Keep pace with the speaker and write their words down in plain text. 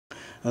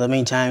In the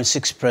meantime,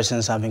 6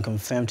 persons have been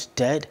confirmed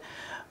dead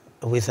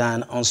with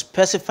an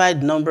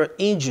unspecified number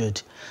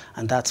injured,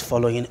 and that's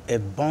following a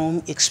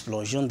bomb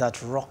explosion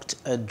that rocked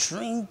a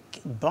drink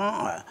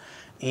bar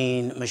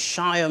in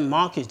Mashaya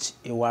Market,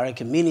 Iware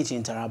community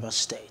in Taraba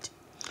State.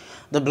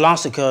 The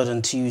blast occurred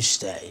on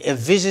Tuesday. A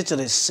visit to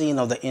the scene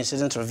of the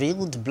incident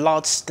revealed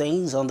blood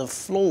stains on the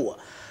floor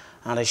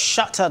and a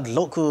shattered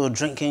local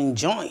drinking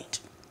joint.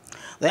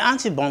 The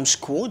anti-bomb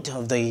squad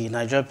of the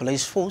Nigeria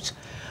Police Force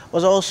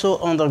was also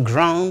on the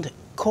ground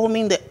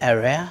combing the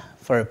area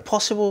for a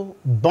possible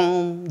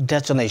bomb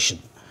detonation.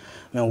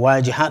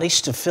 Meanwhile,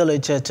 jihadists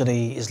affiliated to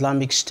the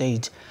Islamic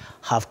State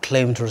have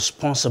claimed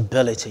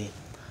responsibility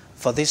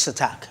for this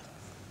attack.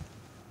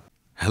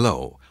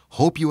 Hello,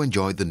 hope you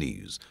enjoyed the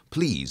news.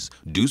 Please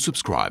do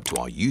subscribe to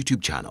our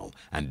YouTube channel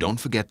and don't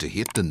forget to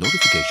hit the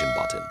notification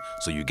button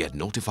so you get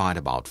notified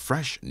about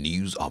fresh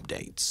news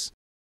updates.